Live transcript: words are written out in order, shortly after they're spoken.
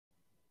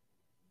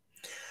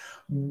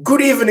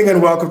Good evening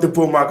and welcome to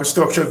Bull Market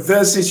Stock Show.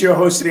 This is your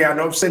host, Rian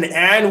Obson,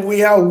 and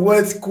we are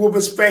with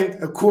Kobus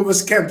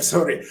Kemp.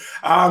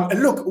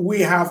 Look, we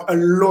have a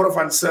lot of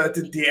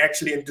uncertainty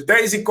actually in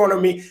today's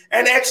economy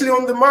and actually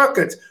on the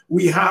market.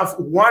 We have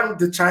one,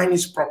 the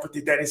Chinese property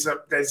that is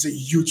a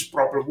huge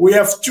problem. We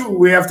have two,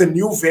 we have the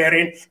new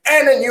variant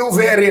and a new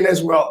variant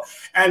as well.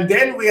 And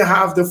then we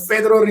have the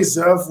Federal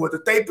Reserve with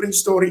the tapering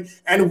story,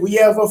 and we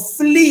have a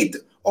fleet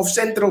of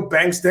central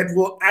banks that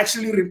will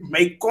actually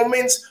make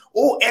comments,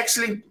 or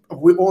actually,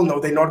 we all know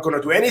they're not going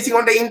to do anything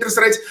on the interest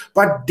rates,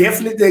 but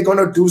definitely they're going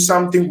to do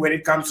something when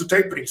it comes to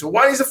tapering. So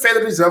one is the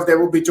Federal Reserve, that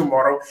will be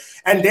tomorrow.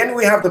 And then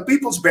we have the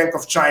People's Bank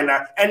of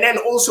China. And then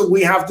also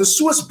we have the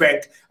Swiss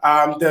bank,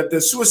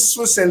 the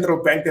Swiss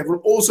central bank, that will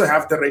also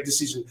have the rate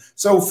decision.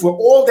 So for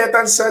all that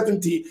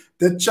uncertainty,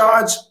 the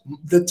chart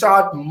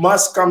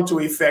must come to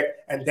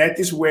effect. And that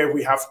is where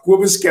we have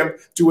Kobus Kemp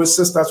to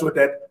assist us with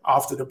that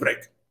after the break.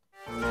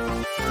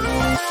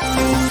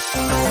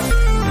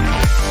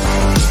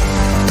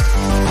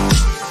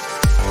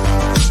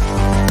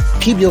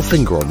 Keep your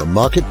finger on the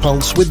market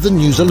pulse with the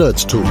News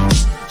Alerts tool.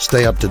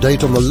 Stay up to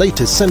date on the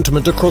latest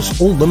sentiment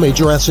across all the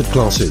major asset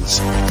classes.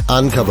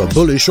 Uncover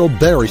bullish or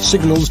bearish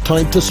signals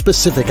tied to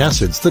specific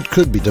assets that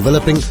could be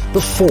developing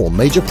before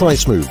major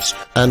price moves,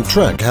 and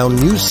track how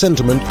news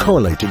sentiment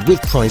correlated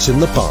with price in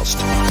the past.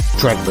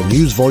 Track the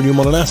news volume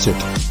on an asset,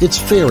 its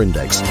fear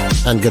index,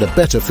 and get a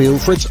better feel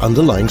for its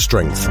underlying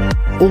strength.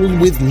 All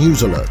with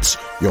News Alerts,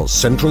 your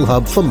central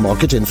hub for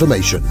market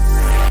information.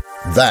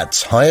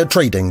 That's higher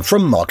trading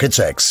from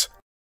MarketsX.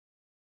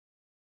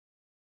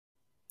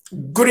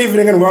 Good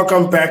evening and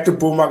welcome back to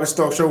Bull Market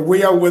Stock Show.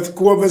 We are with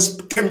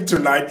Kobus Kemp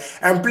tonight,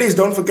 and please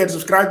don't forget to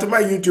subscribe to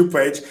my YouTube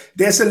page.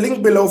 There's a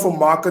link below for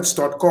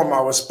markets.com,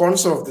 our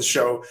sponsor of the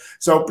show.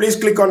 So please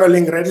click on the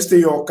link, register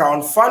your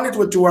account, fund it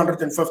with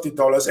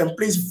 $250, and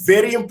please,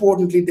 very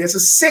importantly, there's a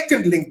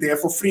second link there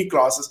for free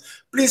classes.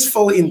 Please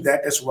fill in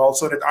that as well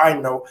so that I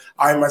know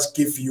I must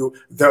give you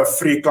the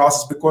free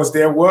classes, because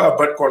there were a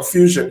bit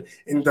confusion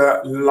in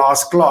the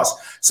last class.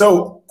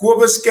 So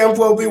Kobus Kemp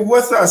will be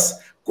with us.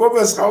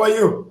 Kobus, how are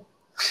you?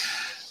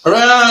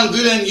 Around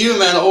good, and you,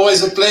 man.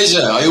 Always a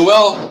pleasure. Are you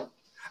well?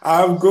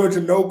 I'm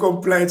good. No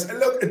complaints.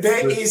 Look,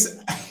 there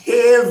is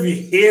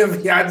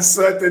heavy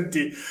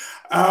uncertainty.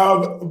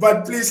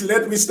 But please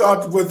let me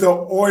start with the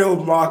oil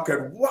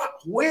market.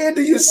 Where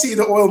do you see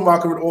the oil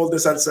market with all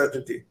this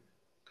uncertainty?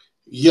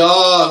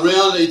 Yeah,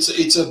 Rian,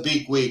 it's a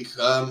big week.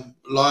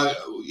 Like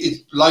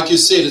you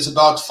said, it's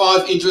about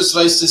 5 interest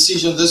rates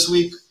decision this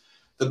week.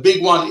 The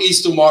big one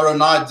is tomorrow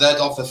night, that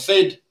of the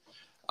Fed.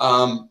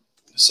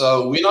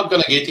 So we're not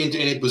going to get into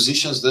any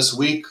positions this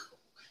week,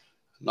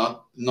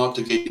 not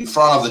to get in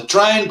front of the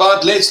train,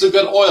 but let's look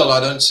at oil. I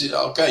don't see,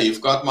 okay,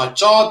 you've got my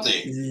chart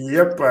there.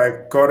 Yep,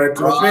 I got it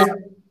with me.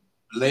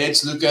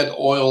 Let's look at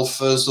oil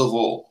first of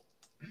all.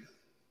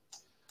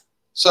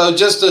 So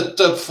just a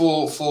tip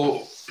for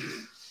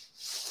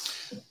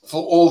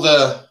all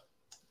the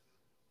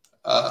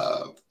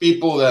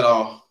people that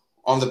are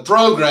on the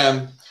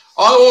program.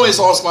 I always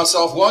ask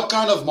myself, what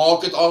kind of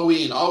market are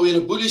we in? Are we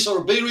in a bullish or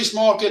a bearish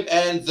market?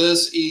 And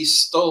this is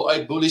still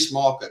a bullish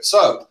market.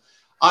 So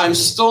I'm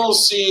still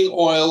seeing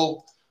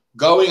oil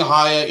going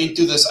higher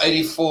into this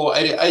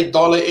 $84,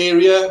 $88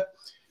 area.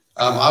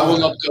 I will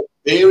not go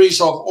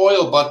bearish of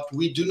oil, but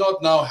we do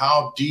not know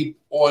how deep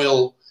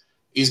oil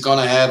is going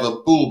to have a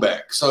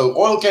pullback. So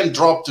oil can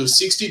drop to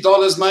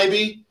 $60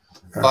 maybe,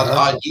 but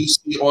I do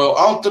see oil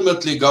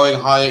ultimately going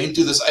higher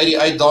into this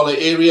 $88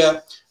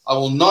 area. I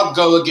will not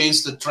go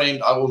against the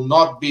trend. I will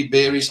not be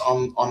bearish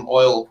on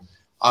oil.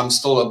 I'm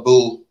still a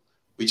bull.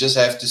 We just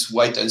have to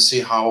wait and see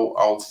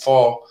how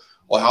far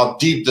or how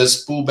deep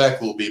this pullback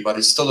will be, but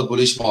it's still a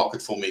bullish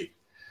market for me.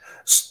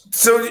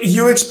 So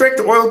you expect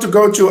oil to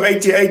go to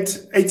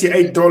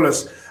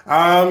 $88?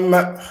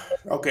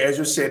 Okay, as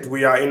you said,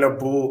 we are in a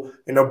bull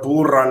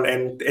run,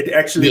 and it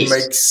actually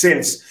makes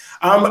sense.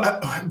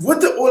 With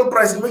the oil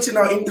price, it makes it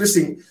now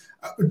interesting.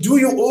 Do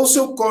you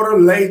also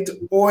correlate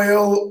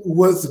oil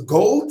with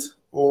gold,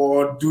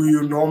 or do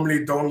you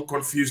normally don't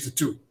confuse the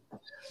two?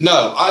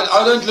 No,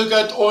 I don't look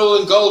at oil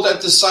and gold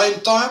at the same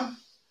time.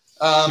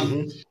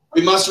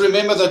 We must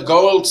remember that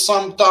gold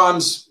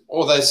sometimes,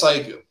 or they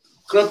say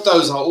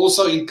cryptos are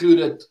also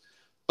included,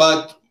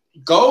 but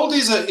gold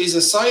is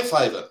a safe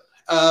haven,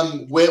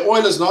 where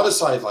oil is not a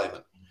safe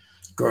haven.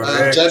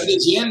 Correct.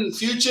 Japanese yen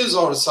futures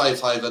are a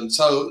safe haven.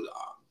 So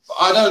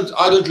I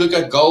don't look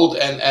at gold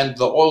and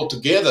the oil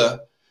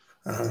together.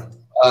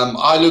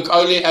 I look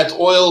only at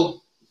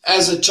oil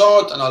as a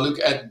chart, and I look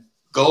at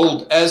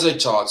gold as a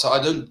chart. So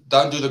I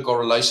don't do the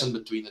correlation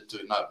between the two.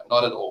 No,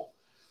 not at all.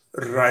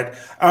 Right.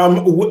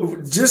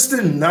 Just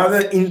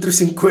another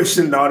interesting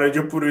question now that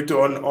you put it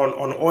on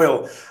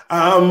oil.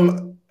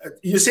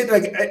 You said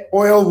like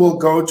oil will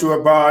go to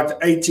about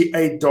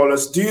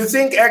 $88. Do you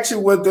think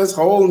actually with this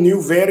whole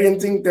new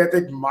variant thing that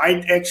it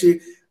might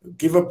actually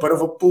give a bit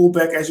of a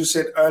pullback, as you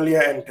said earlier,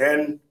 and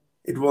then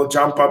it will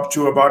jump up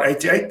to about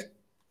 88?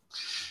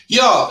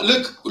 Yeah,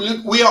 look,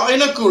 we are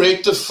in a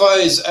corrective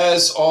phase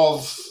as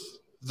of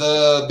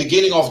the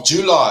beginning of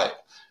July.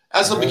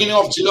 As the beginning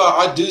of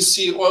July, I do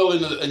see oil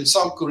in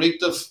some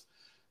corrective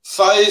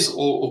phase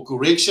or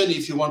correction,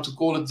 if you want to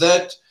call it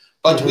that.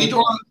 But we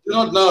do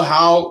not know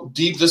how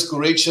deep this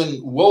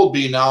correction will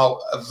be now.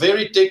 A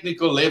very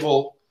technical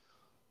level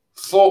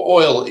for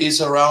oil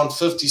is around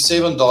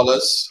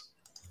 $57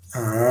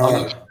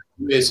 on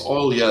the US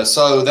oil here.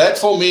 So that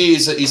for me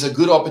is a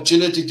good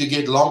opportunity to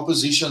get long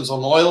positions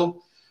on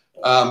oil.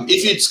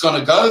 If it's going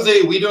to go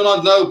there, we do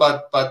not know.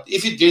 But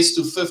if it gets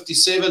to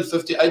 $57,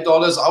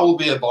 $58, I will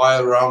be a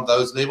buyer around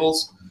those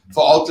levels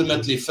for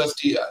ultimately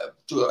 $50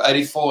 to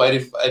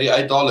 $84,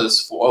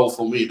 $88 for oil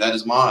for me. That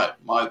is my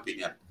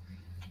opinion.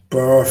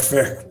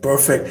 Perfect,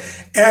 perfect.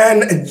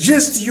 And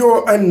just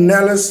your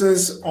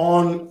analysis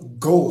on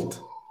gold.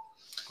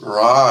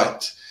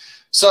 Right.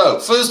 So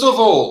first of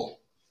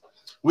all,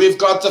 we've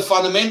got the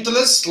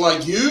fundamentalists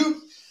like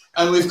you,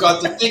 and we've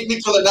got the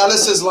technical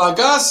analysis like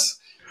us.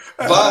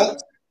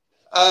 But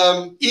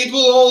it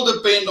will all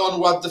depend on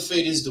what the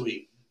Fed is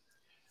doing.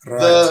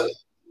 Right.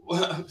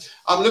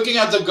 I'm looking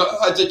at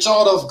the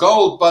chart of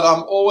gold, but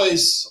I'm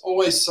always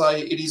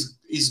say it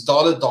is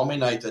dollar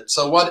dominated.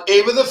 So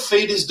whatever the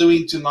Fed is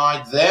doing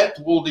tonight, that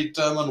will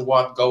determine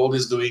what gold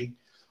is doing.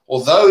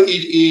 Although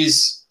it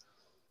is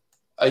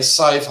a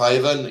safe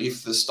haven,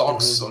 if the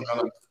stocks are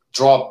going to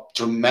drop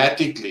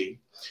dramatically,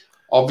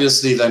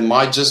 obviously they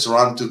might just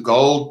run to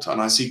gold.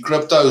 And I see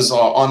cryptos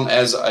are on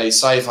as a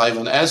safe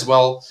haven as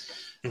well.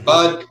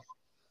 But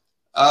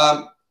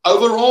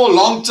overall,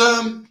 long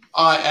term,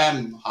 I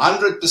am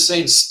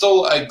 100%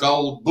 still a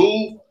gold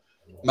bull,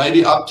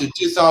 maybe up to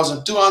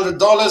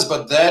 $2,200,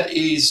 but that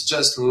is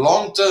just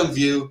long-term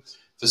view,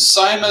 the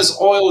same as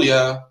oil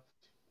here,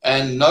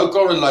 and no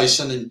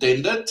correlation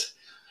intended.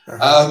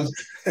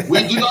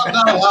 We do not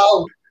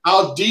know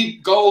how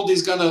deep gold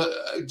is going to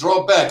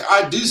drop back.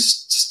 I do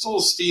still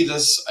see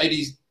this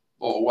 $1,600,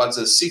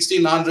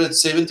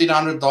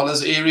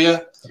 $1,700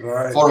 area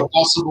for a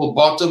possible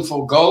bottom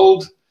for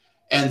gold,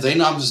 and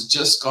then I'm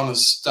just going to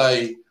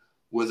stay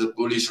with a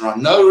bullish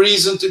run. No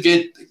reason to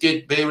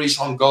get bearish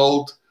on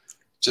gold.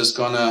 Just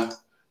going to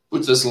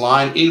put this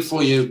line in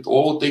for you.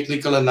 All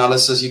technical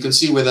analysis. You can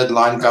see where that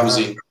line comes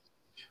in.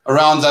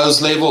 Around those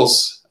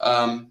levels.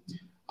 I'm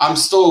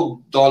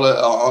still dollar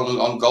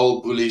on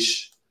gold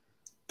bullish.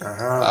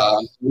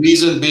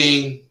 Reason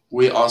being,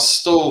 we are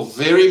still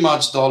very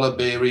much dollar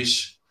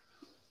bearish,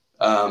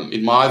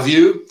 in my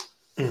view.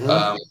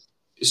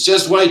 It's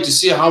just wait to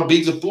see how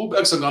big the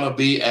pullbacks are going to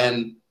be,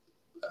 and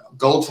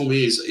gold for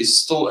me is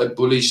still a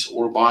bullish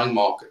or buying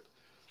market.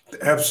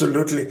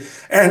 Absolutely.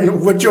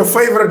 And what your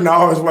favorite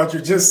now is what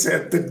you just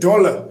said, the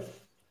dollar.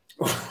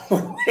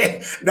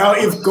 Now,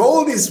 if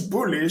gold is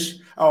bullish,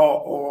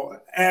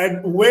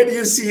 and where do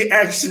you see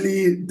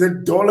actually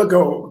the dollar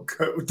go?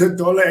 The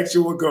dollar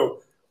actually will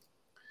go.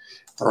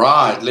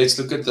 Right. Let's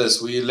look at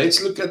this.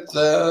 Let's look at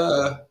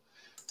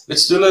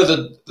let's do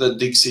the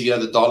Dixie here,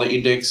 the dollar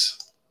index.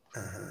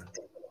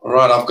 All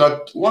right. I've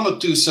got one or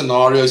two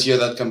scenarios here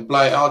that can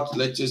play out.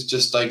 Let's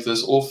just take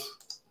this off.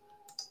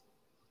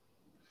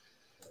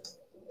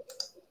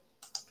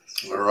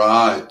 All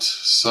right.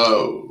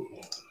 So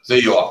there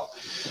you are.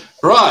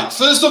 Right.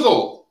 First of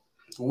all,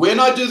 when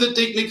I do the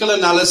technical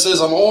analysis,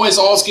 I'm always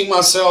asking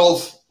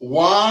myself,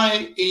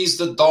 why is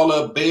the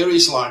dollar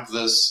bearish like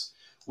this?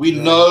 We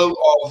know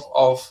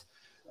of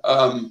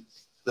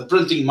the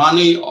printing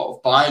money,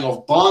 of buying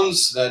of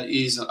bonds. That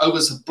is an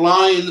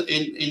oversupply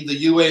in the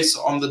US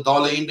on the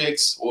dollar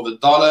index or the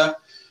dollar.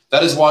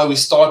 That is why we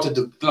started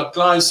to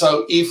decline.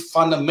 So if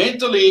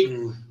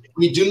fundamentally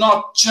we do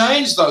not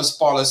change those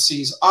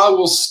policies, I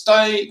will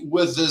stay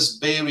with this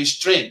bearish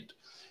trend.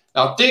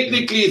 Now,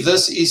 technically,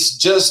 this is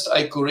just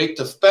a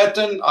corrective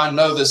pattern. I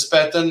know this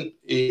pattern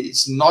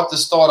is not the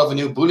start of a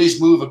new bullish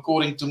move,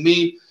 according to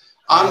me.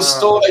 I'm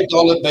still a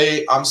dollar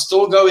bear. I'm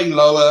still going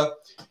lower,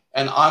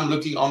 and I'm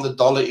looking on the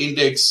dollar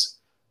index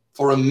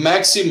for a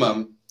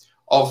maximum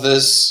of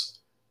this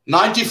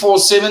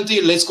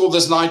 94.70. Let's call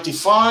this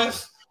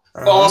 95.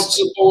 Past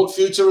support,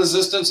 future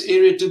resistance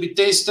area to be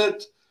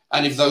tested.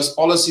 And if those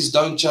policies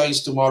don't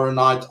change tomorrow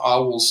night, I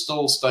will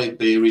still stay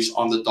bearish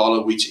on the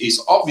dollar, which is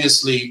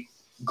obviously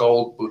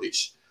gold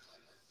bullish.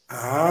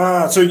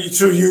 So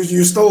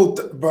you still,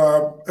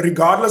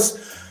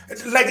 regardless,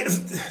 like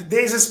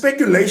there's a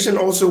speculation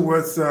also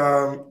with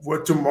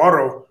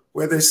tomorrow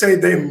where they say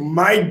they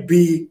might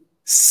be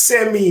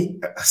semi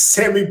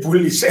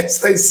bullish,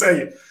 as they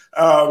say,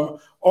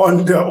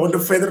 on the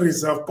Federal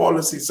Reserve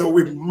policy. So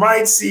we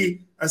might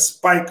see a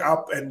spike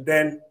up, and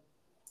then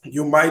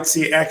you might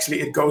see actually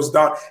it goes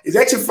down. It's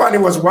actually funny.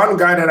 Was one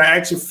guy that I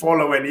actually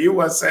follow, and he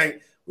was saying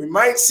we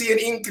might see an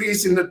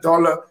increase in the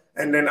dollar,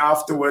 and then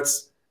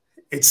afterwards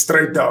it's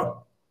straight down.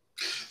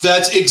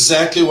 That's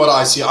exactly what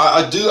I see.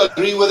 I do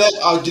agree with that.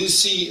 I do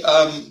see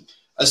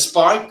a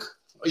spike,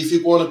 if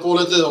you want to call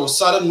it, or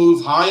sudden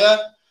move higher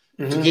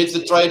to get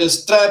the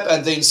traders trapped,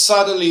 and then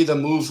suddenly the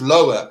move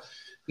lower.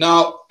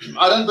 Now,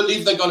 I don't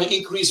believe they're going to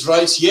increase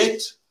rates yet.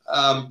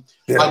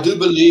 I do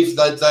believe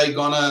that they're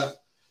going to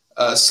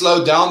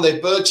slow down their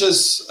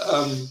purchase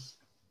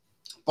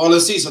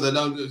policy, so they're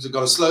going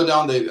to slow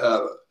down their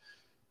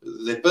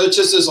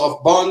purchases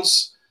of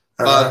bonds.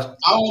 But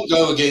I won't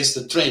go against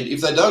the trend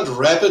if they don't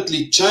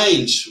rapidly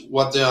change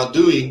what they are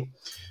doing.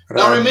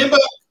 Now, remember,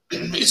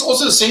 it's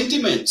also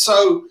sentiment.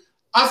 So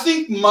I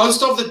think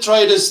most of the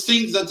traders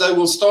think that they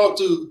will start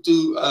to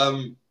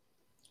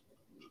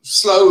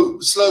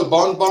slow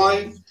bond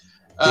buying,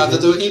 that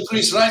they will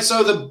increase rates.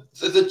 So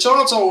the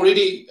charts are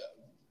already,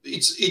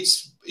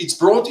 it's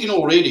brought in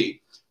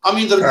already. I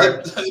mean,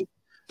 the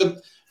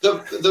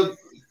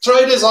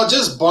traders are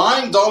just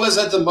buying dollars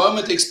at the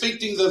moment,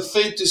 expecting the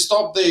Fed to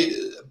stop their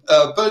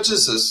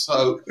purchases,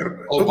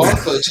 or bond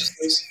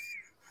purchases.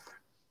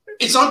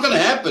 It's not going to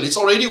happen. It's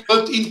already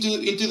worked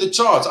into the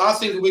charts. I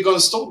think we're going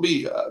to still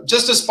be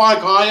just a spike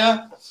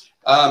higher.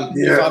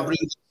 If I bring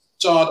the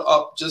chart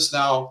up just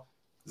now,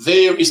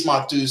 there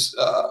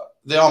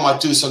are my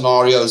two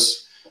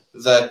scenarios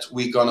that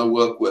we're going to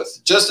work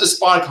with. Just a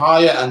spike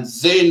higher, and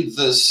then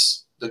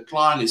this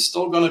decline is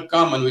still going to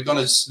come, and we're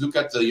going to look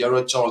at the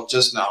euro chart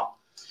just now.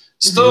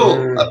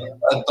 Still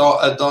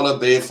a dollar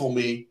bear for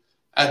me,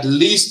 at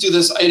least to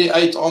this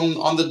 88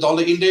 on the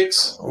dollar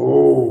index.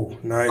 Oh,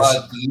 nice.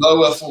 But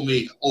lower for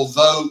me.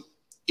 Although,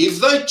 if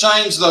they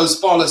change those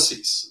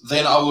policies,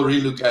 then I will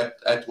relook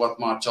at what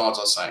my charts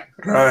are saying.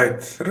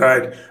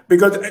 Right.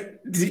 Because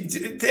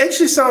it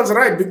actually sounds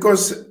right,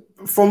 because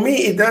for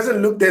me, it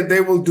doesn't look that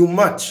they will do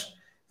much.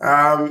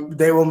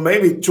 They will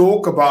maybe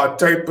talk about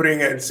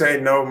tapering and say,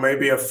 no,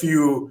 maybe a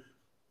few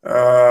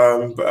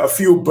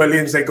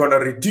billions they're going to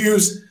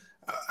reduce.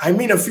 I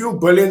mean, a few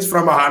billions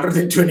from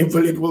 120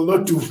 billion will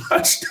not do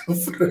much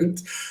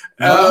different.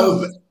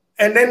 No.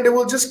 And then they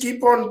will just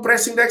keep on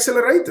pressing the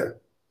accelerator.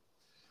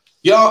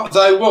 Yeah,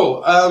 they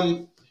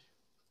will.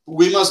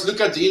 We must look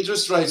at the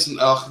interest rates and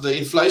the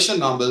inflation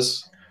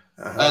numbers.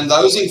 And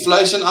those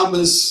inflation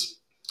numbers,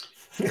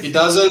 it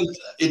doesn't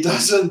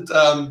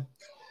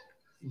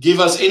give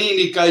us any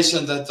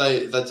indication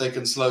that they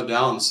can slow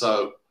down.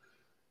 So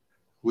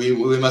we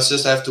must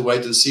just have to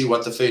wait and see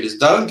what the Fed is.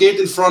 Don't get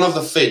in front of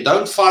the Fed.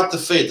 Don't fight the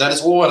Fed. That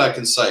is all what I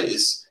can say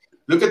is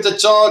look at the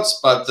charts,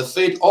 but the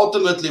Fed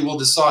ultimately will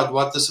decide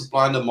what the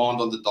supply and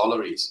demand on the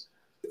dollar is.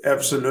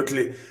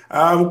 Absolutely.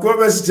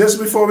 Kobus, just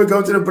before we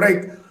go to the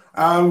break,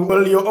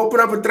 will you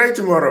open up a trade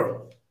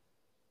tomorrow?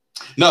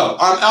 No,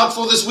 I'm out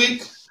for this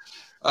week.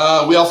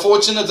 We are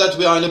fortunate that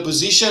we are in a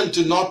position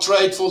to not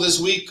trade for this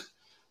week.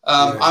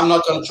 I'm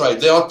not going to trade.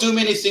 There are too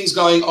many things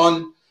going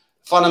on.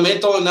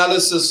 Fundamental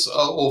analysis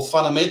or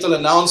fundamental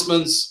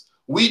announcements.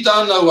 We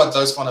don't know what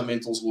those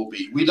fundamentals will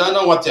be. We don't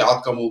know what the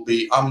outcome will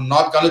be. I'm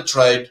not going to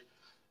trade.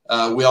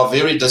 We are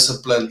very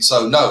disciplined.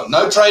 So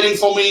no trading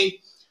for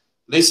me.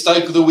 Let's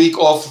take the week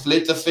off.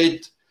 Let the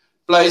Fed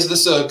plays the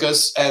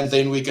circus, and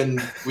then we can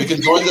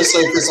join the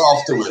circus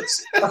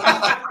afterwards.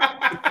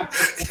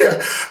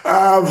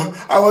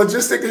 I will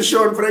just take a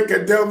short break,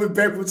 and then we'll be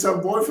back with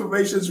some more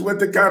information with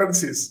the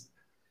currencies.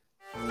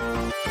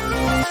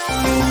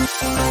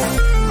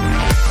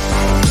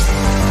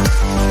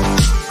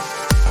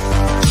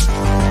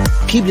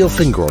 Keep your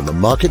finger on the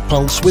market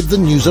pulse with the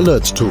News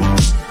Alerts tool.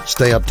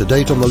 Stay up to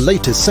date on the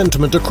latest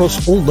sentiment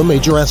across all the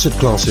major asset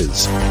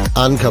classes.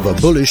 Uncover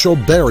bullish or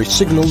bearish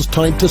signals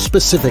tied to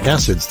specific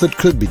assets that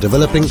could be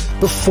developing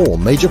before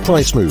major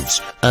price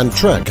moves, and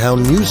track how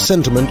news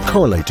sentiment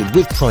correlated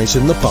with price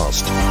in the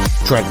past.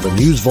 Track the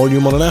news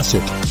volume on an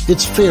asset,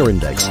 its fear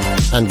index,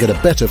 and get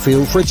a better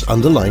feel for its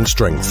underlying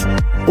strength.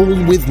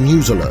 All with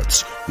News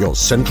Alerts, your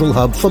central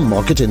hub for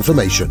market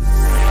information.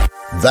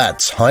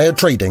 That's higher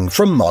trading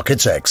from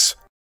MarketsX.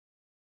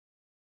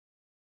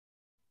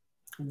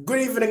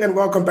 Good evening and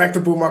welcome back to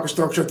Bull Market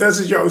Stock Show. This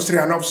is your host,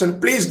 Rian Opson.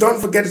 Please don't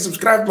forget to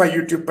subscribe to my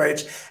YouTube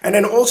page. And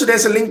then also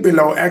there's a link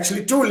below,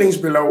 actually two links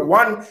below.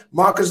 One,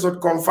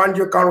 markets.com, fund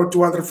your account with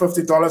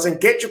 $250 and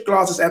get your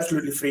classes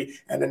absolutely free.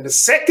 And then the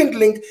second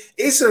link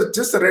is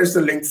just a register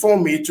link for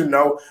me to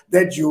know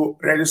that you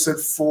registered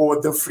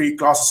for the free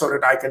classes so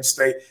that I can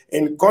stay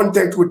in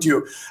contact with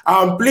you.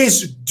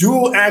 Please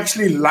do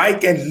actually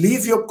like and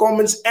leave your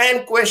comments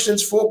and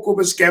questions for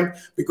Kobus Kemp,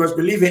 because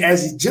believe me,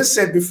 as he just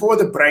said before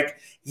the break,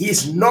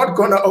 he's not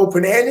going to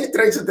open any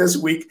trades this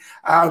week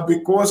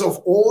because of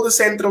all the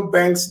central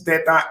banks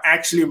that are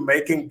actually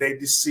making their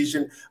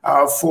decision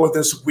for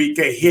this week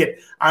ahead.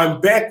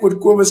 I'm back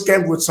with Kobus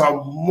Kemp with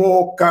some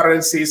more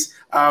currencies,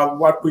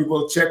 what we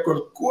will check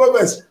on.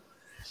 Kobus,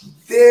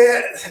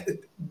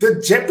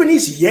 the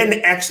Japanese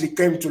yen actually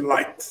came to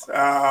light.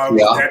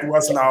 That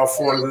was now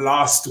for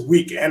last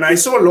week. And I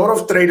saw a lot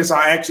of traders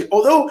are actually,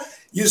 although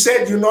you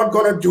said you're not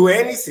going to do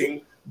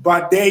anything,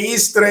 but there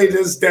is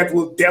traders that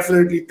will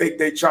definitely take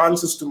their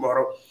chances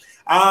tomorrow.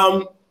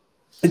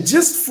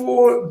 Just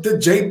for the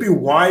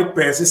JPY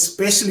pairs,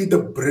 especially the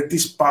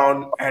British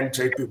pound and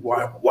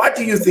JPY, what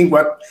do you think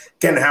what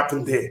can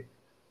happen there?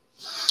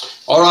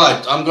 All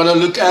right, I'm going to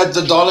look at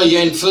the dollar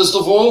yen first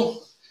of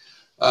all.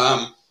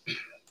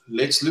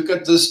 Let's look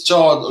at this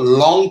chart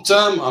long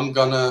term. I'm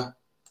going to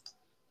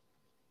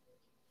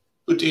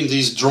put in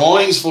these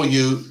drawings for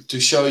you to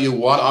show you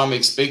what I'm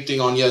expecting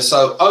on here.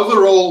 So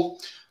overall,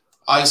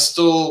 I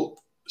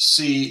still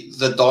see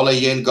the dollar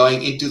yen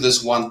going into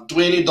this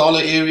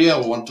 $120 area, or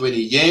 120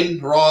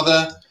 yen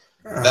rather.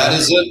 That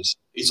is it.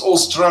 It's all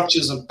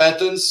structures and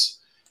patterns.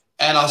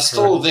 And I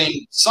still then,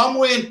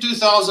 somewhere in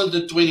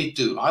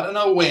 2022, I don't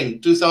know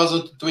when,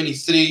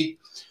 2023,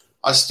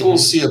 I still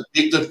see a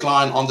big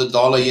decline on the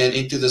dollar yen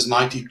into this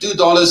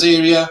 $92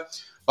 area.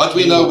 But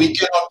we know we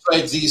cannot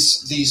trade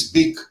these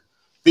big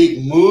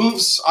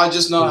moves. I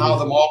just know how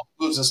the market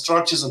moves and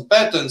structures and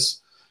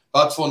patterns.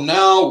 But for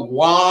now,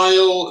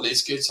 while,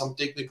 let's get some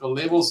technical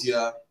levels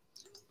here,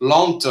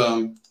 long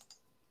term,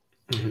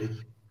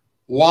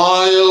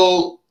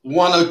 while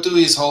 102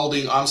 is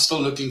holding, I'm still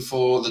looking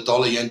for the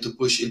dollar yen to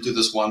push into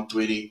this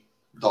 $120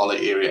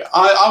 area.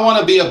 I want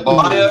to be a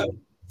buyer,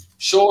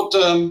 short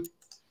term,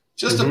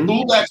 just a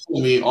pullback for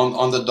me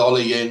on the dollar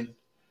yen.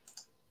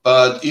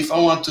 But if I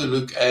want to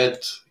look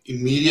at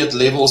immediate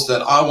levels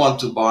that I want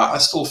to buy, I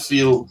still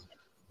feel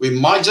we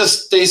might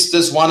just test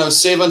this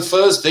 107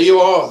 first. There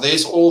you are.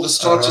 There's all the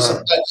structures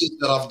and patterns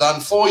that I've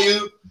done for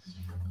you.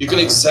 You can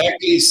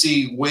exactly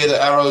see where the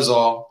arrows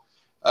are.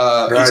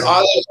 It's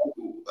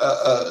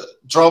either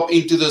drop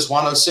into this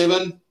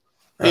 107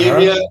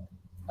 area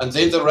and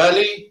then the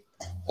rally,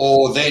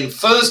 or then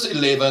first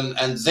 11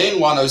 and then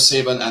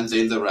 107 and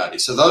then the rally.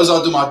 So those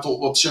are my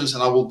top options,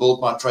 and I will build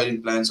my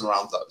trading plans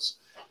around those.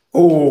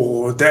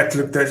 Oh, that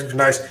looks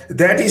nice.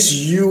 That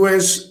is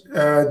US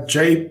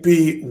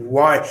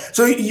JPY.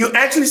 So you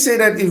actually say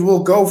that it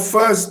will go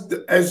first,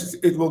 as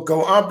it will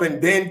go up,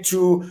 and then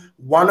to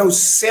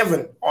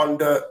 107 on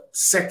the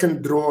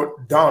second drawing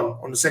down.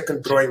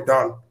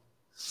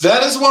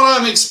 That is what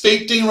I'm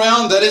expecting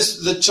around. That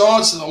is the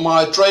charts,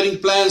 my trading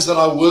plans that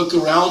I work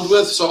around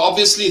with. So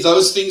obviously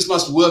those things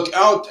must work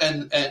out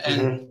and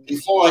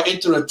before I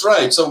enter a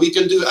trade. So we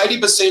can do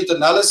 80%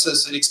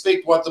 analysis and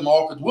expect what the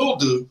market will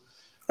do.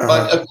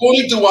 But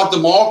according to what the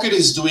market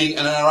is doing,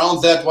 and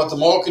around that, what the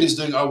market is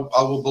doing, I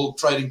will build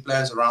trading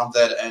plans around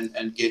that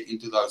and get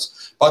into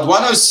those. But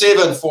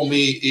 107 for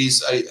me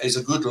is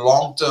a good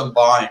long-term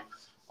buy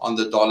on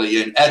the dollar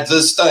yen at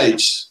this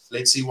stage.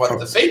 Let's see what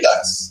the Fed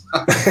does.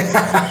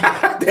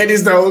 That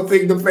is the whole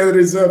thing, the Federal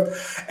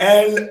Reserve.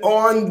 And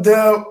on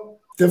the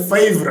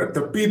favorite,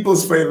 the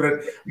people's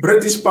favorite,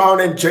 British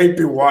pound and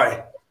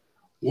JPY.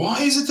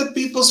 Why is it the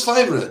people's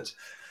favorite?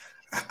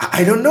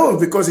 I don't know,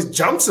 because it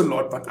jumps a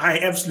lot, but I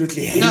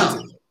absolutely hate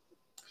it.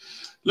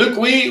 Look,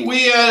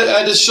 we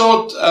had a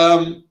short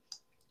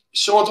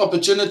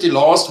opportunity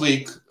last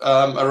week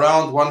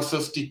around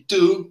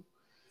 152.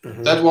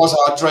 That was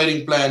our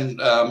trading plan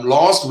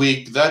last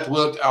week. That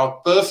worked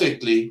out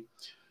perfectly,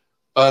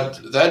 but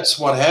that's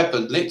what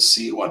happened. Let's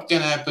see what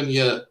can happen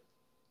here.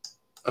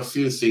 A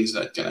few things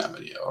that can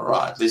happen here. All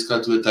right, let's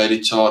go to a daily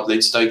chart.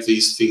 Let's take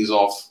these things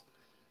off.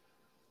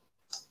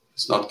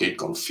 Let's not get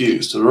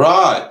confused. All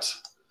right.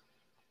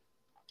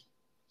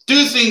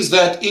 Two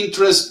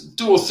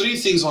or three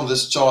things on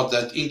this chart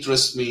that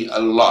interest me a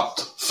lot.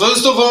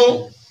 First of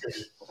all,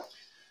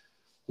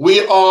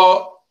 we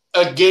are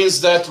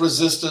against that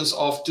resistance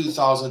of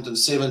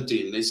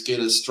 2017. Let's get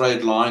a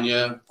straight line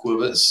here,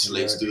 Kobus.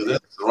 Let's do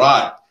that.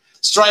 Right.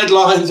 Straight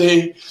line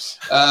there.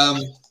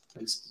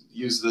 Let's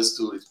use this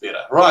tool, it's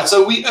better. Right.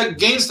 So we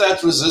against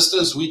that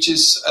resistance, which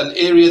is an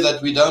area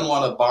that we don't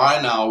want to buy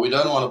now. We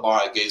don't want to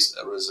buy against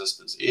a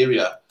resistance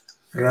area.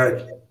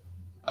 Right.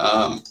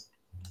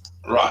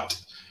 Right.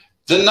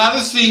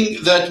 Another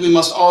thing that we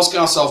must ask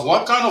ourselves,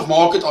 what kind of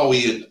market are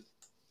we in?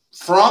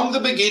 From the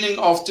beginning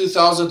of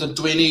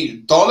 2020,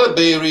 dollar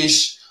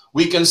bearish,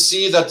 we can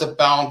see that the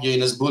pound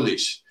yen is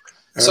bullish.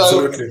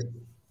 Absolutely. So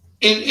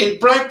in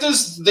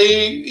practice,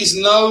 there is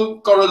no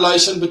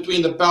correlation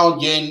between the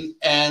pound yen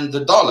and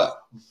the dollar.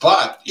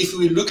 But if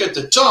we look at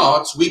the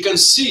charts, we can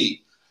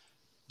see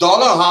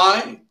dollar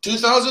high,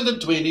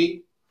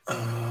 2020,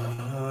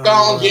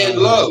 pound yen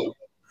low.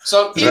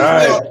 So if we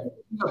are talking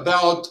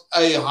about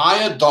a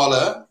higher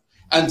dollar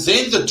and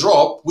then the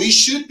drop, we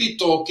should be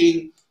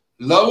talking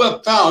lower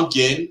pound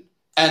yen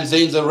and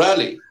then the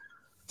rally.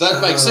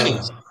 That makes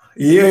sense.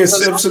 Yes,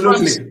 so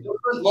absolutely.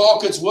 Different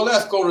markets will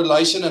have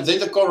correlation, and then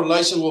the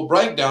correlation will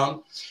break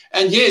down.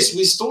 And yes,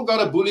 we still got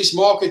a bullish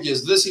market.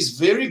 Yes, this is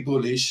very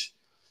bullish.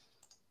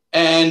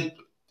 And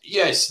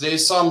yes,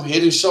 there's some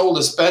head and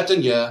shoulders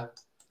pattern here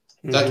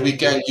that we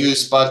can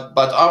use, but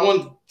I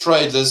won't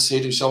trade this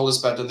head and shoulders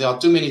pattern. There are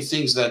too many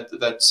things that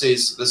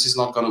says this is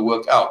not going to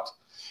work out.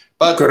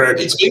 But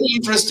it's very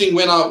interesting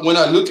when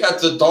I look at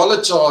the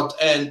dollar chart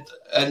and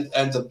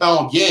the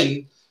pound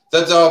yen,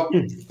 that they are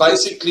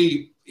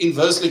basically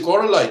inversely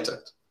correlated.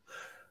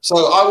 So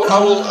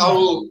I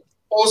will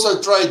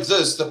also trade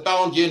the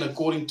pound yen,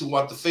 according to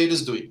what the Fed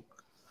is doing.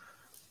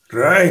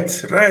 Right.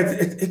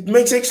 It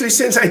makes actually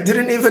sense. I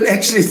didn't even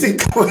actually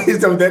think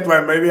of that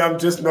way. Maybe I'm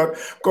just not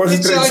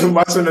concentrating so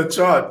much on the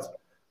chart.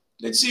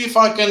 Let's see if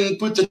I can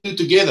put the two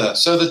together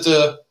so that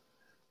the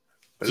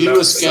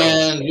viewers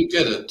can look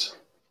at it.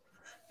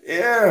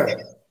 Yeah.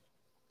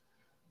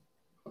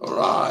 All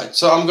right.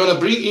 So I'm going to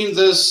bring in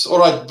this. All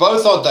right.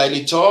 Both are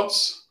daily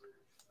charts.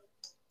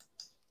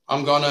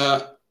 I'm going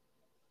to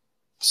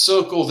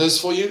circle this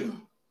for you.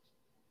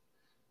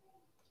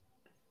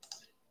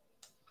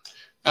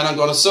 and I'm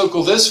going to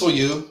circle this for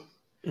you.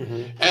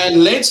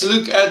 And let's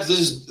look at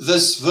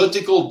this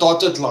vertical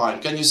dotted line.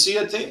 Can you see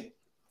it there?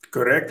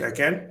 Correct, I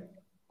can.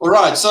 All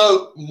right,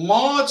 so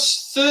March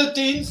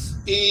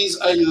 13th is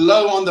a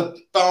low on the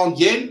pound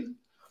yen,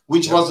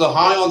 which was the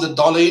high on the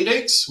dollar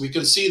index. We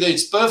can see that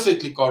it's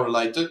perfectly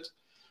correlated.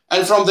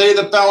 And from there,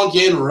 the pound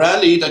yen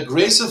rallied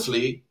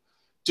aggressively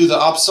to the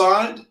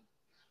upside.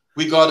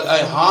 We got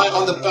a high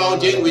on the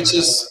pound yen, which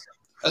is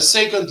a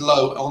second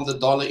low on the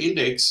dollar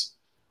index.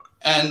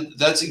 And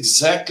that's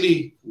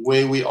exactly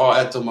where we are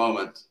at the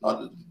moment.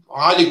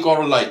 Highly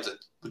correlated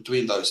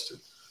between those two.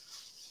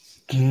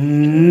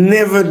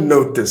 Never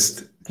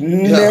noticed.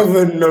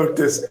 Never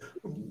noticed.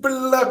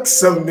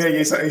 Bliksem, nee,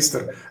 jy's 'n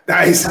eyster.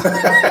 Nice.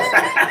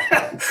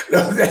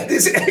 No, that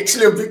is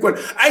actually a big one.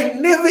 I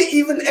never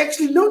even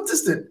actually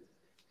noticed it.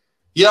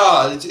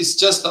 Yeah, it's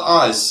just the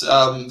eyes.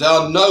 There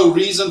are no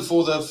reason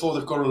for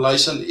the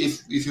correlation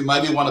if you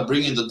maybe want to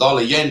bring in the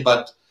dollar yen,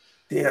 but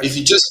if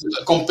you just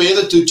compare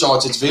the two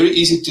charts, it's very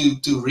easy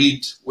to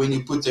read when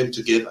you put them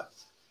together.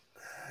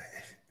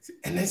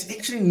 And there's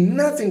actually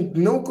nothing,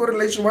 no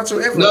correlation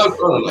whatsoever. No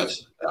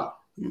correlation, yeah.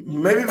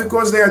 Maybe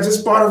because they are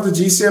just part of the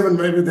G7,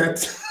 maybe that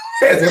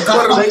the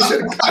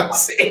correlation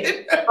comes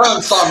in.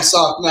 Thumbs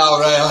up now,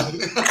 Rayan.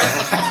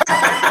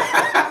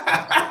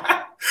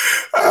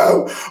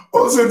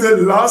 Also, the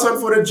last one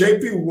for the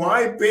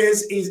JPY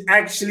pairs is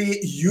actually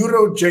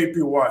Euro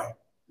JPY.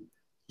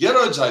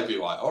 Euro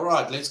JPY. All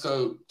right, let's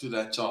go to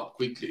that chart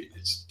quickly.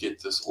 Let's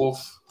get this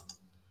off.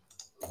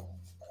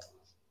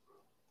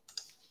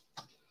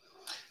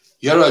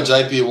 Euro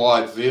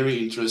JPY, very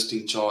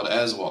interesting chart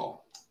as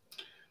well.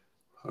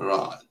 All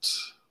right.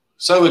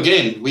 So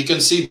again, we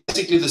can see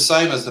basically the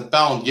same as the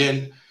pound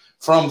yen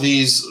from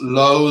these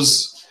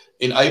lows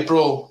in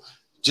April,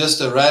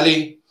 just a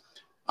rally.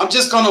 I'm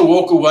just going to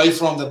walk away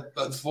from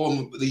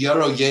the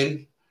euro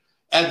yen.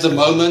 At the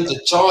moment, the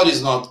chart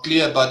is not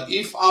clear, but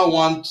if I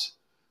want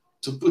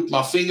to put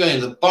my finger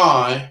in the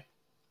pie,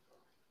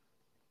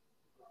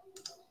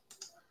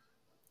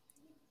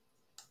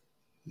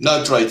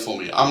 no trade for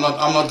me. I'm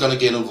not going to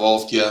get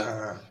involved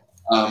here.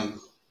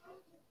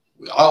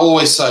 I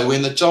always say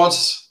when the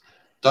charts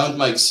don't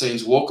make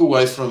sense, walk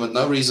away from it.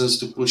 No reasons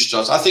to push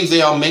charts. I think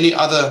there are many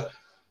other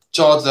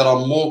charts that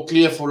are more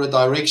clear for a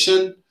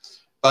direction.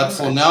 But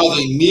for now,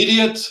 the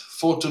immediate,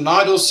 for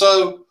tonight or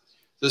so,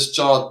 this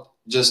chart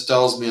just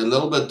tells me a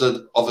little bit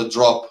of a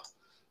drop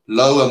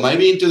lower,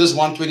 maybe into this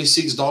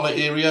 $126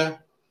 area.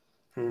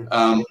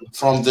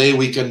 From there,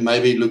 we can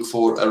maybe look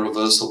for a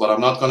reversal, but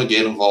I'm not going to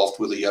get involved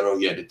with the euro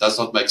yet. It does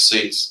not make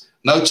sense.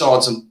 No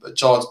charts,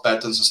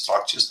 patterns, and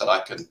structures that I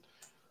can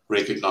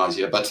recognize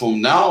here. But for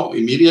now,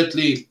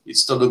 immediately, it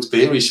still looks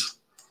bearish.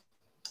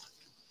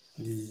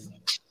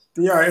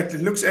 Yeah, it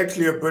looks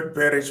actually a bit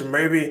bearish,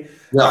 maybe.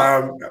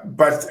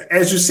 But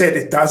as you said,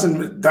 it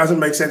doesn't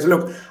make sense.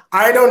 Look,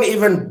 I don't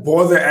even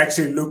bother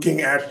actually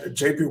looking at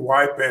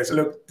JPY pairs.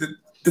 Look,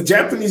 the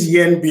Japanese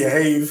yen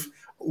behave.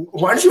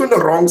 Once you're on the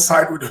wrong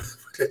side with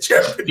the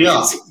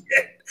Japanese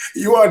yen,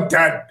 you are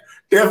done.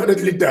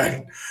 Definitely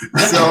done.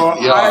 So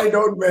I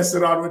don't mess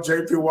around with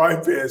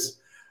JPY pairs.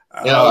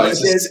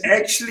 There's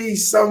actually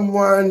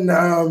someone,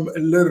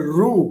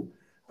 Leroux.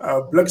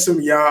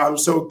 Bliksem, I'm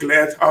so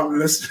glad I'm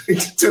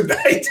listening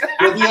tonight.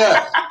 I'm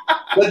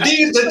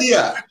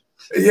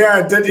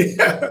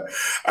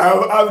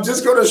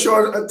just going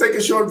to take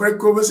a short break,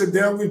 Kobus, and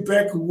then we'll be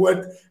back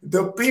with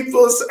the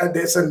people's. And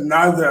there's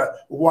another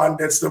one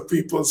that's the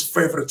people's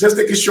favorite. Just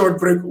take a short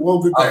break.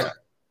 We'll be back.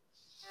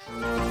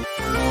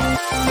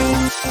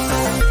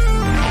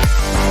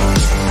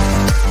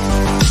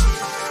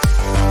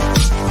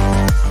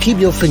 Keep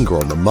your finger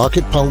on the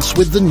market pulse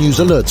with the News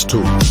Alerts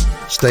tool.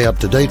 Stay up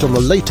to date on the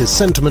latest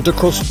sentiment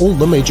across all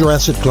the major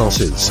asset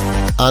classes.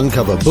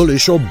 Uncover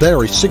bullish or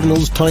bearish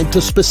signals tied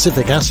to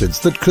specific assets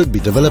that could be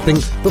developing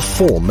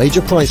before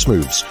major price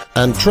moves,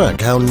 and track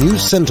how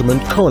news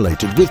sentiment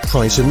correlated with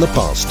price in the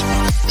past.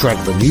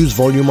 Track the news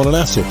volume on an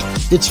asset,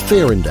 its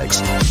fear index,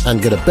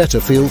 and get a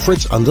better feel for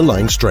its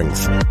underlying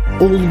strength.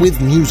 All with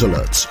News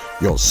Alerts,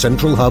 your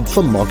central hub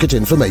for market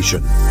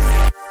information.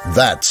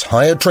 That's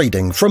higher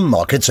trading from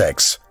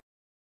MarketsX.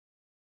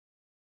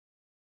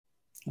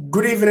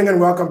 Good evening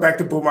and welcome back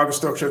to Bull Market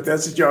Stock Show.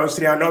 This is your host,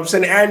 Rian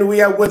Obson, and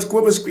we are with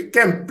Kobus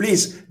Kemp.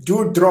 Please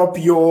do drop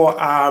your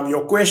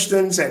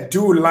questions and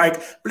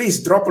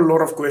please drop a lot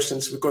of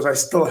questions because I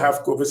still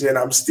have Kobus here and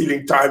I'm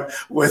stealing time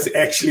with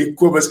actually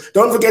Kobus.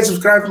 Don't forget to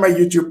subscribe to my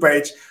YouTube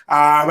page.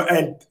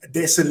 And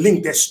there's a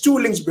link. There's two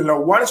links below.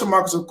 One is on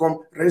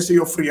markets.com. Register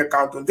your free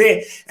account on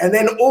there. And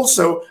then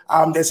also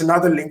there's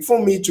another link for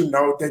me to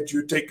know that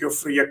you take your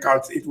free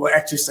account. It will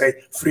actually say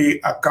free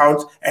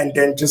account and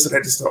then just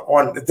register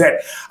on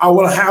that. I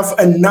will have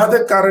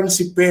another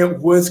currency pair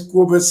with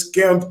Kobus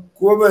Kemp.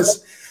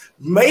 Kobus,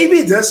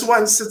 maybe this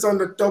one sits on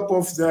the top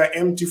of the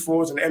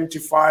MT4s and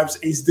MT5s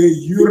is the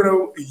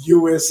Euro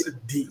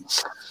USD.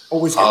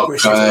 Always get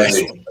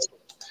questions.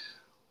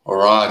 All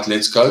right,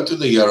 let's go to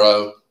the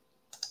Euro.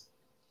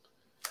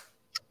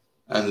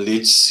 And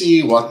let's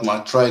see what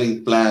my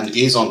trading plan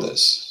is on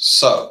this.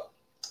 So,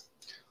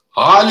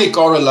 highly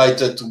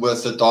correlated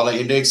with the dollar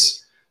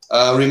index.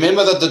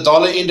 Remember that the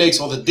dollar index,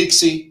 or the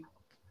Dixie,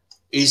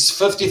 is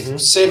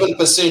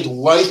 57%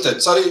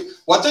 weighted. So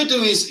what they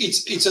do is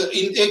it's an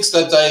index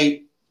that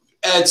they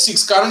add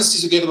 6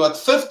 currencies together, but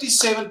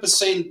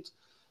 57%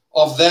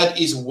 of that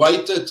is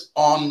weighted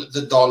on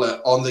the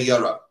dollar, on the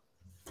euro.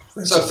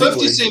 So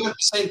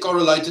 57%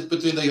 correlated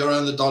between the euro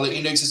and the dollar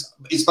index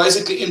is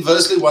basically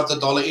inversely what the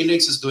dollar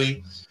index is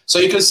doing. So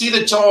you can see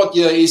the chart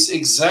here is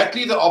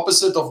exactly the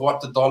opposite of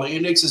what the dollar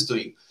index is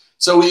doing.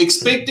 So we're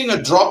expecting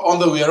a drop on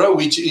the euro,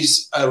 which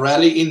is a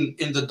rally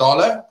in the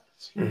dollar.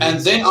 And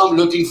then I'm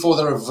looking for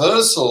the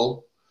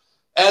reversal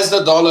as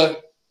the dollar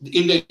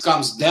index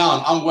comes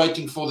down. I'm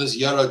waiting for this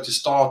euro to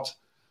start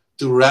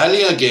to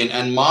rally again.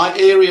 And my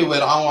area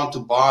where I want to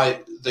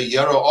buy the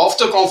euro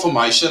after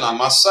confirmation, I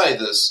must say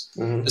this,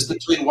 is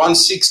between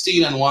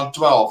 116 and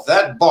 112.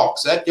 That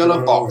box, that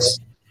yellow box,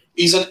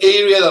 is an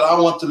area that I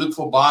want to look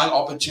for buying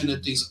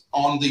opportunities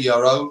on the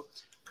euro.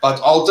 But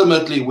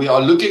ultimately, we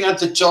are looking at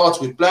the charts,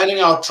 we're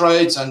planning our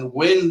trades, and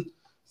when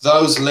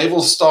those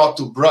levels start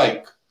to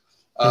break,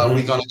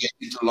 we're going to get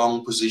into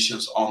long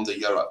positions on the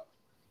euro.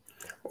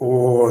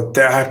 Oh,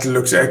 that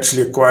looks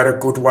actually quite a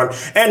good one.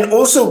 And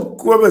also,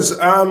 Kobus,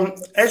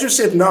 as you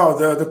said now,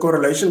 the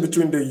correlation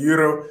between the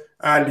euro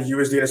and the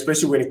USD, and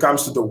especially when it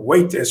comes to the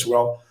weight as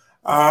well,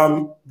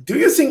 do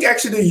you think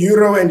actually the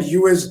euro and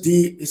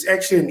USD is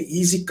actually an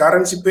easy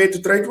currency pair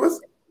to trade with?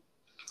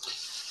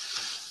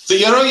 The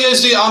euro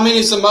USD, I mean,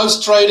 it's the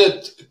most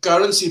traded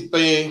currency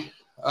pair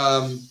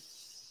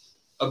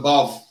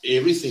above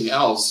everything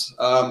else.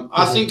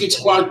 I think it's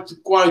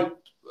quite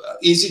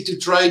easy to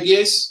trade,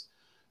 yes.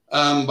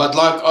 But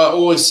like I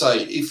always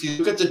say, if you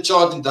look at the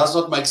chart and it does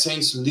not make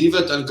sense, leave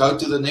it and go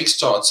to the next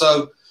chart.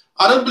 So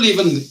I don't believe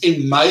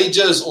in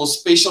majors or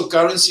special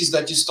currencies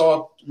that you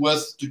start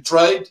with to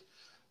trade.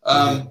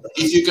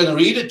 If you can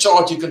read a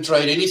chart, you can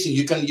trade anything.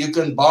 You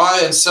can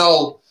buy and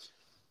sell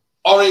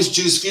orange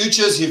juice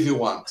futures if you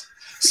want.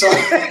 So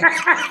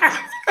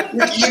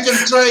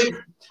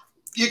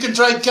you can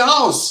trade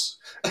cows.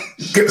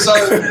 So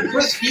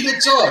just read the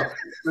chart.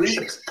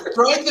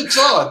 Trade the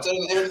chart,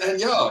 and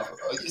yeah.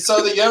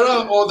 So the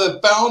euro or the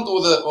pound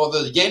or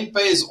the yen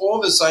pair is all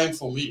the same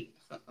for me.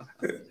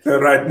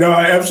 Right. No,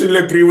 I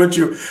absolutely agree with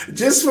you.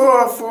 Just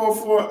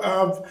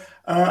for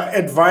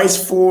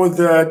advice for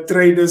the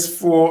traders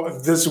for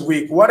this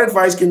week, what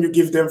advice can you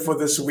give them for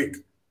this week?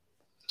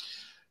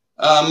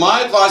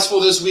 My advice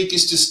for this week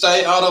is to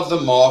stay out of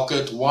the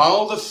market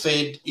while the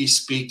Fed is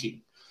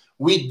speaking.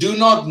 We do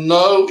not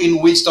know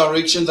in which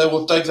direction they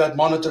will take that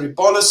monetary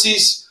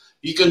policies.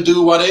 You can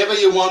do whatever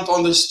you want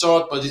on this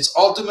chart, but it's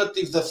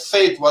ultimately the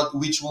Fed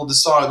which will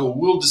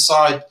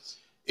decide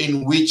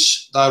in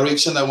which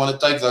direction they want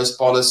to take those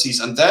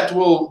policies. And that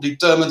will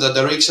determine the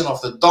direction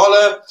of the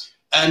dollar.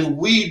 And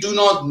we do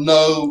not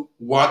know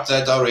what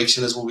that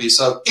direction will be.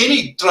 So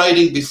any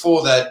trading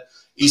before that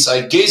is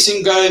a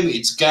guessing game.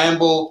 It's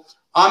gamble.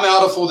 I'm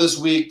out of for this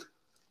week.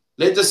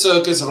 Let the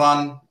circus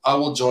run. I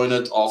will join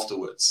it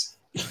afterwards.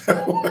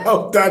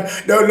 Well done.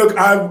 No, look,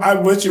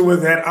 I'm with you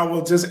with that. I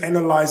will just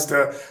analyze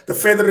the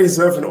Federal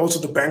Reserve and also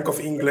the Bank of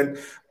England.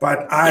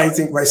 But I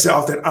think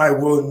myself that I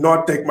will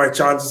not take my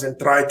chances and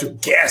try to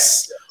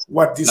guess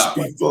what these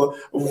people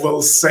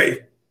will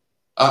say.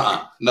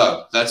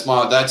 No, that's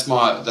my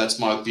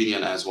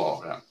opinion as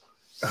well. Yeah.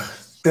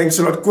 Thanks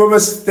a lot,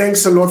 Kobus.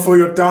 Thanks a lot for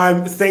your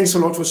time. Thanks a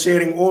lot for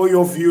sharing all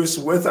your views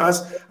with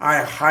us. I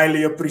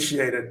highly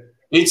appreciate it.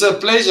 It's a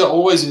pleasure,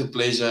 always a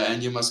pleasure,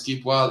 and you must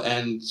keep well.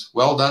 And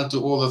well done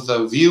to all of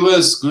the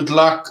viewers. Good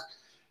luck,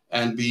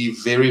 and be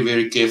very,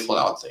 very careful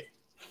out there.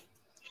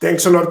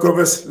 Thanks a lot,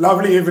 Kobus.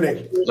 Lovely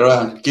evening.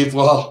 Right. Keep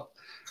well.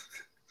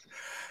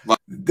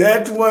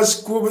 That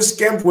was Kobus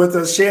Kemp with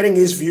us, sharing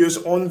his views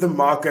on the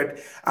market.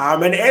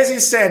 And as he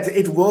said,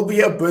 it will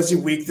be a busy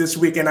week this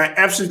week. And I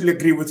absolutely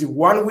agree with you.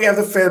 One, we have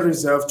the Federal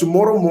Reserve.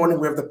 Tomorrow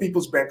morning, we have the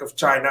People's Bank of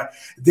China.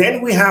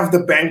 Then we have the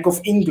Bank of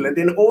England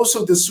and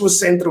also the Swiss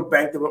Central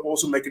Bank that will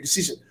also make a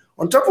decision.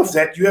 On top of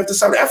that, you have the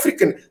South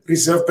African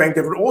Reserve Bank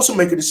that will also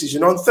make a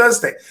decision on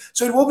Thursday.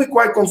 So it will be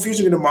quite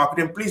confusing in the market.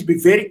 And please be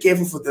very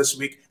careful for this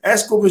week.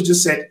 As Kobus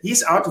just said,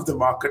 he's out of the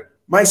market.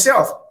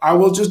 Myself, I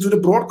will just do the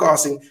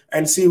broadcasting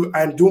and see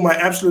and do my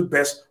absolute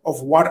best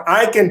of what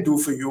I can do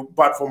for you.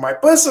 But for my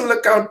personal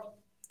account,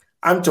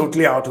 I'm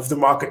totally out of the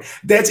market.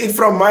 That's it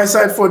from my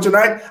side for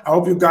tonight. I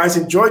hope you guys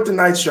enjoyed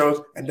tonight's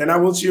show. And then I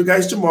will see you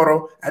guys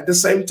tomorrow at the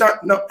same time,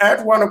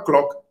 at 1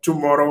 o'clock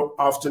tomorrow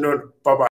afternoon. Bye-bye.